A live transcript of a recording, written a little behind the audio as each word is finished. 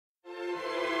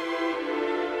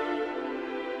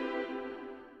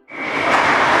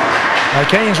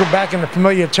Canadiens were back in the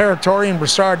familiar territory in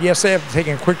Brossard yesterday after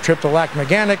taking a quick trip to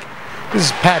Lac-Méganic. This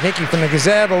is Pat Hickey from the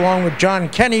Gazette, along with John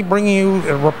Kenney, bringing you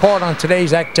a report on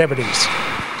today's activities.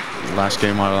 Last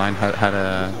game on the line had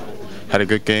a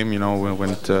good game. You know, we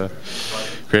went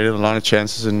created a lot of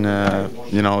chances, and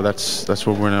you know, that's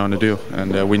what we're going to do.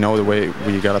 And we know the way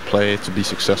we got to play to be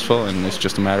successful, and it's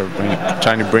just a matter of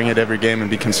trying to bring it every game and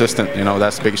be consistent. You know,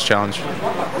 that's the biggest challenge.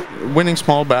 Winning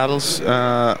small battles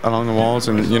along the walls,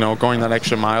 and you know, going that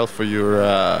extra mile for your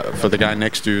for the guy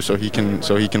next to you, so he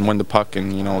can win the puck,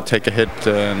 and you know, take a hit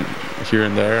here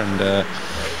and there,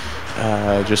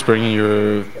 and just bringing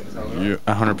your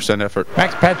 100% effort.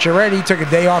 Max Pacioretty took a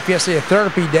day off yesterday, a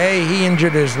therapy day. He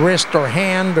injured his wrist or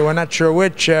hand, we're not sure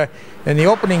which, in the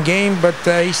opening game, but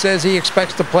he says he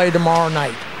expects to play tomorrow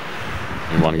night.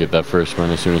 We want to get that first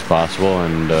win as soon as possible,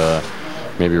 and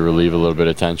maybe relieve a little bit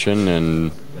of tension.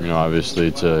 And you know, obviously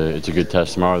it's a good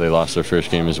test tomorrow. They lost their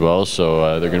first game as well,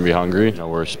 so they're going to be hungry. You know,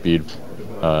 we're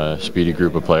a speedy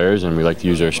group of players, and we like to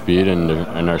use our speed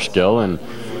and our skill. And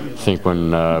I think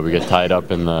when we get tied up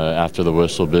in the after the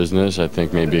whistle business, I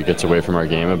think maybe it gets away from our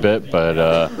game a bit. But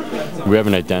we have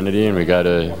an identity, and we got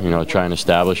to try and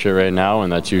establish it right now,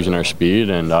 and that's using our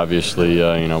speed. And obviously,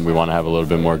 we want to have a little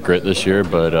bit more grit this year,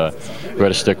 but we got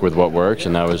to stick with what works,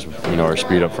 and that was our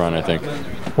speed up front, I think.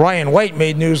 Ryan White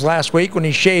made news last week when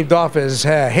he shaved off his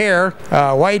hair.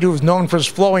 White, who's known for his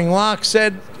flowing locks,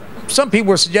 said some people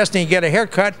were suggesting he get a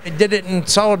haircut. He did it in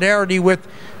solidarity with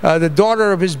the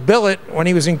daughter of his billet when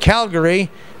he was in Calgary,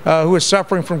 who is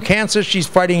suffering from cancer. She's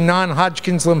fighting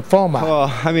non-Hodgkin's lymphoma.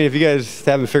 Well, I mean, if you guys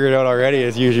haven't figured it out already,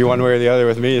 it's usually one way or the other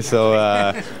with me. So,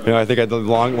 I think I had probably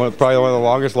one of the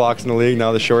longest locks in the league,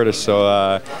 now the shortest.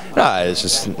 So, it's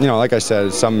just, like I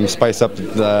said, some spice up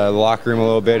the locker room a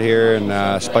little bit here,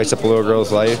 and spice up a little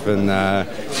girl's life, and I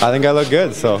think I look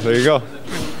good. So, there you go.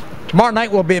 Tomorrow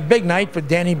night will be a big night for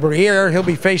Danny Brière. He'll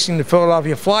be facing the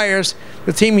Philadelphia Flyers,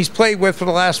 the team he's played with for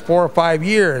the last 4 or 5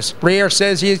 years. Brière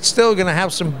says he's still going to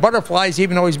have some butterflies,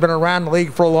 even though he's been around the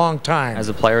league for a long time. As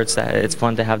a player, it's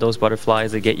fun to have those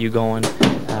butterflies that get you going.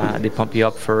 They pump you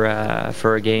up for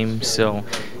a game. So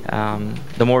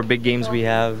the more big games we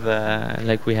have,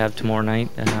 like we have tomorrow night,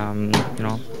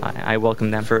 I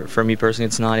welcome them. For me personally,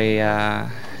 it's not a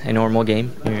normal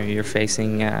game. You're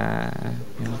facing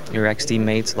your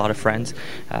ex-teammates, a lot of friends,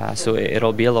 so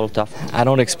it'll be a little tough. I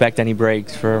don't expect any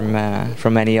breaks from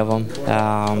any of them.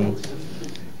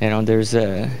 There's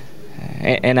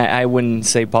and I wouldn't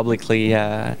say publicly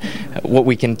what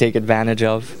we can take advantage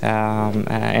of,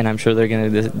 and I'm sure they're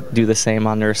going to do the same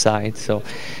on their side. So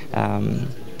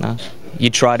you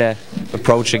try to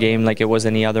approach a game like it was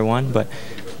any other one, but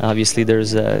obviously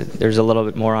there's a little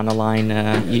bit more on the line.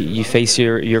 You face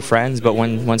your friends, but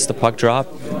once the puck drop,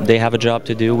 they have a job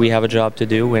to do, we have a job to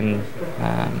do, and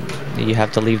you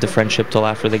have to leave the friendship till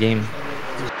after the game.